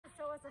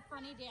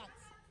funny dance.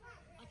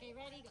 Okay,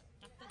 ready? Go.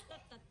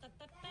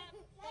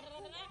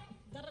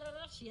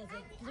 She has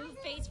a blue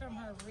face from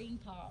her ring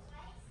pop.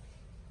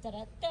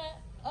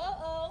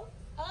 Uh-oh.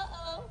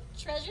 Uh-oh.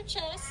 Treasure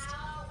chest.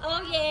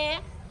 Oh,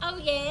 yeah. Oh,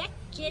 yeah.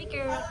 Kitty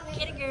girl.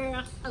 Kitty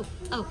girl. Oh,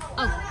 oh,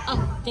 oh,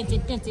 oh. Dance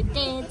it, dance it,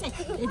 dance it.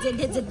 Dance it,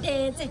 dance it,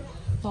 dance it.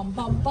 Bum,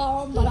 bum,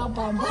 bum, bum,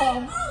 bum,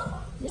 bum.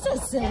 You're so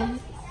silly.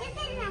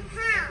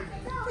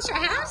 This your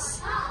house?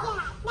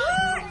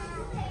 What?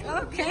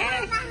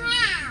 Okay.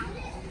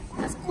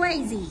 That's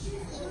crazy.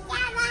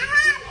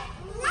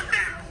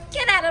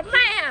 Get out of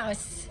my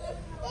house.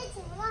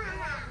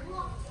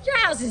 Your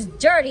house is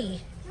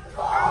dirty.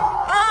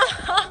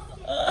 Oh.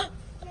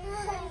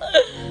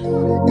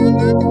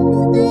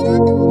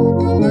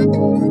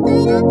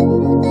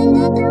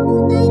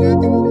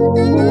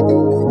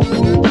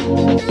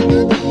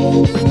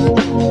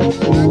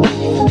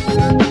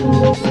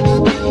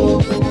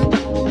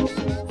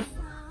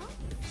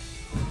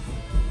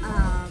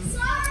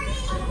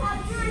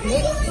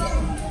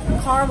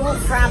 Caramel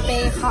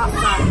frappe hot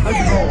latte.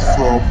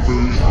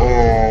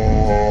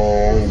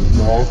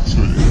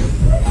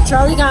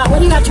 Charlie got, what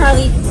do you got,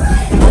 Charlie?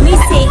 Let me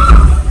see.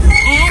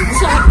 And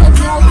chocolate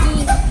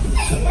milky.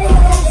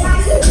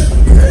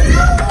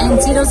 And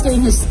Tito's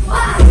getting his,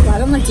 I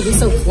don't like to be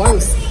so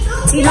close.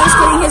 Tito's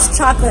getting his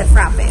chocolate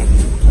frappe.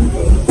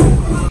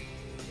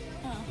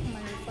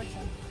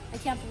 I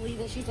can't believe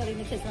that she's letting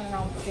the kids run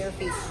around with bare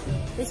feet.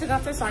 They took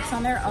off their socks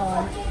on their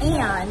own,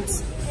 and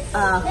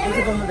we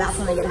give them a bath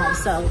when they get home.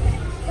 So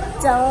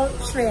don't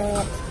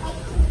trip.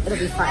 It'll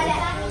be fine.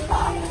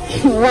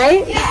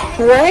 Right?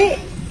 Right?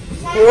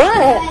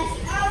 What?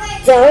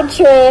 Don't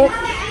trip.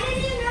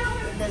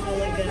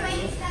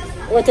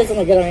 What doesn't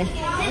look good on me?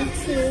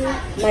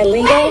 My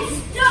lingo?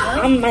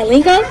 My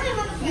lingo?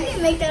 You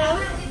didn't make that up.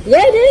 Yeah,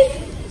 I did.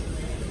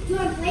 I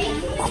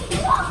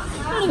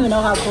don't even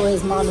know how cool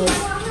his mom is.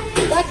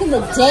 Back in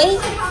the day?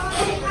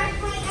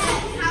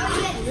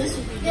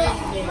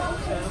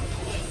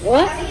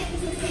 What?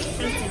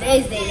 It's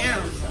today's day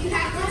now.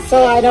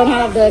 So I don't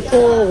have the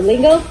cool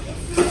lingo?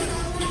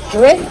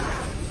 Drip?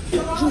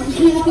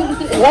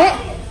 What?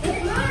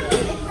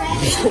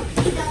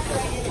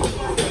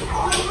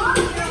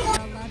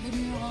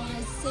 11-year-old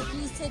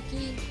is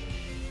sicky.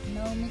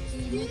 No,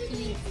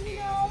 Mickey.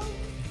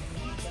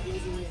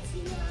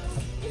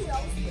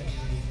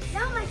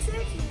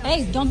 Hey,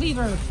 don't be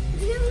rude.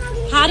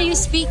 How do you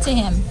speak to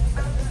him?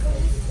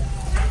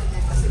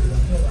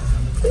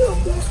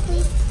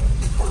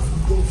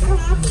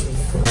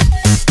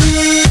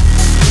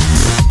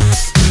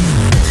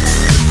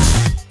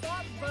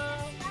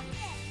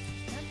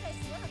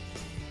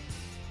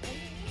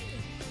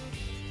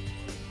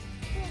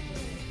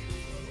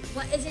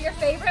 What, is it your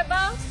favorite,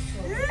 Bo?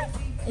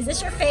 Is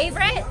this your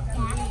favorite?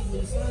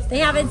 They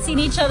haven't seen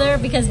each other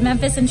because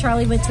Memphis and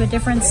Charlie went to a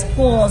different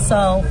school,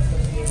 so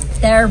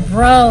they're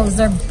bros,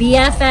 they're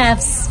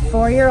BFFs,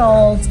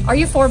 4-year-olds. Are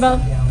you 4, Bo?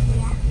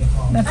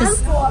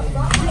 Memphis? I'm 4.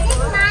 Is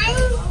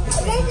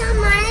this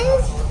mine?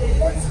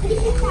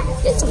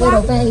 It's a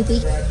little baby.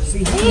 Is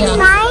it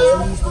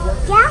mine?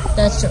 Yeah.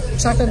 That's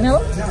chocolate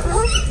milk?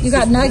 You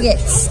got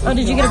nuggets. Oh,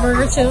 did you get a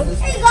burger too?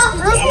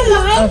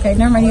 Okay,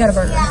 never mind, you got a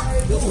burger.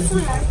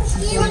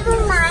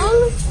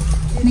 Mine?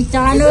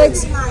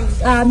 McDonald's,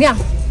 yeah.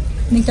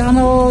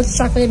 McDonald's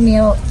chocolate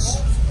milk.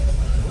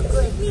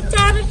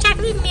 McDonald's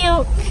chocolate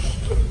milk.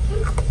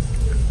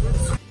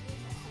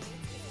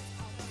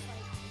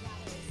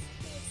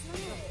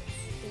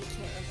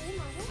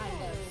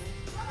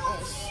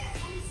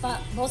 But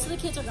most of the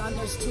kids are gone.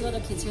 There's 2 other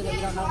kids here that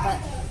we don't know, but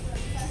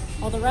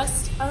all the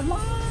rest are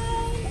mine.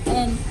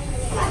 And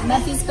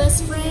Memphis'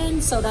 best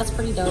friend, so that's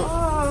pretty dope.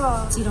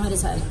 So you don't hit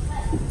his head.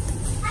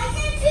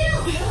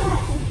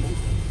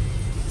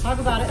 Talk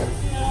about it.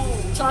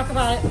 Talk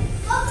about it.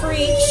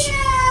 Preach.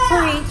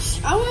 Preach.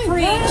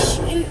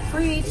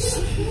 Preach.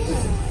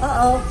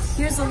 Uh-oh.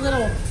 Here's a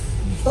little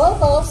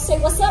Bobo. Say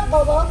what's up,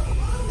 Bobo.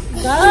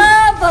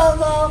 Ah,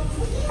 Bobo.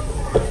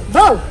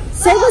 Bo,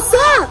 say what's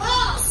up.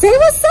 Say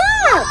what's up.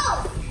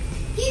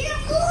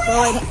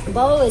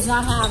 Bo is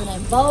not having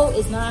it. Bo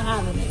is not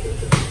having it.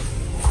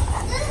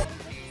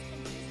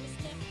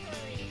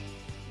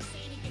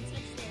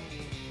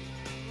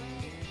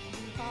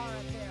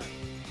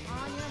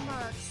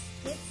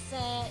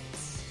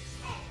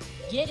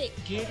 Get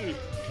it.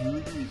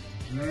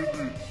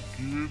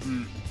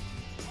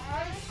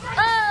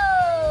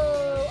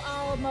 Oh,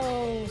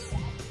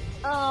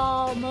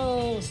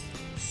 almost.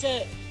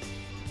 Sit.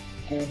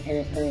 Let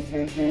me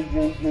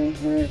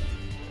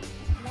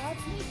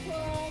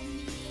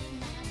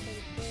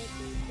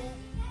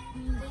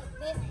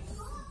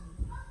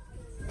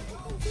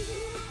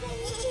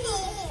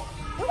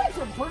What, like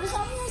your burgers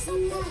on me or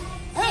something?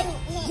 Hey,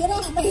 get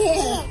off my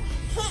head.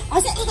 I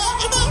said,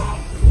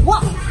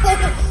 what?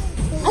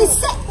 I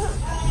said,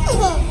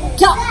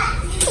 go.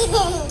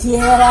 Get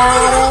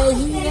out of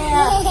here.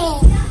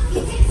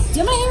 Do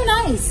my hair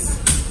nice.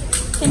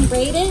 Can you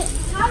braid it?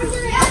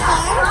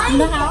 You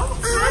know how?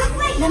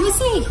 Let me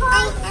see.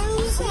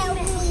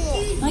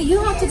 No, you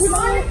have to do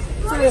mine.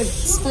 for a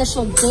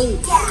special date.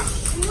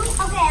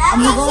 I'm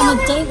gonna go on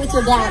a date with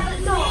your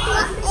dad.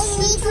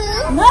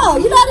 No,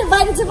 you're not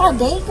invited to my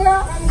date,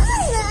 girl.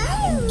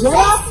 Get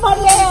off my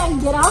man.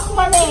 Get off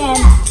my man.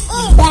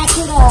 Back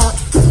it up.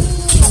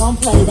 I don't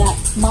play that.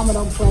 Mama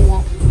don't play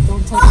that.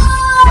 Don't touch me.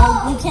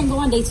 No, you can't go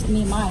on dates with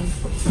me and mine.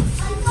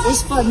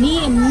 It's for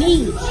me and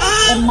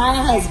my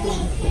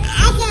husband.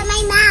 I got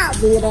my mouth.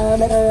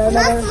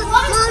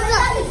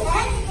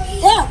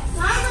 Yeah.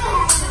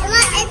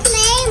 It's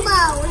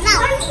rainbow. No.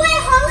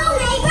 Hello,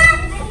 neighbor.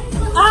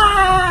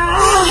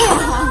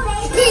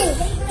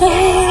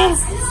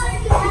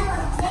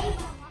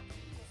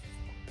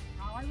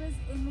 While I was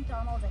in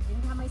McDonald's, I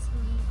didn't have my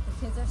sweetie. The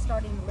kids are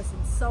starting to listen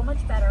so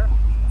much better.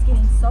 It's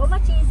getting so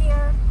much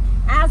easier.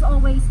 As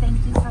always, thank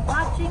you for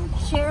watching.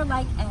 Share,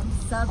 like, and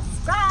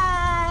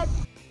subscribe.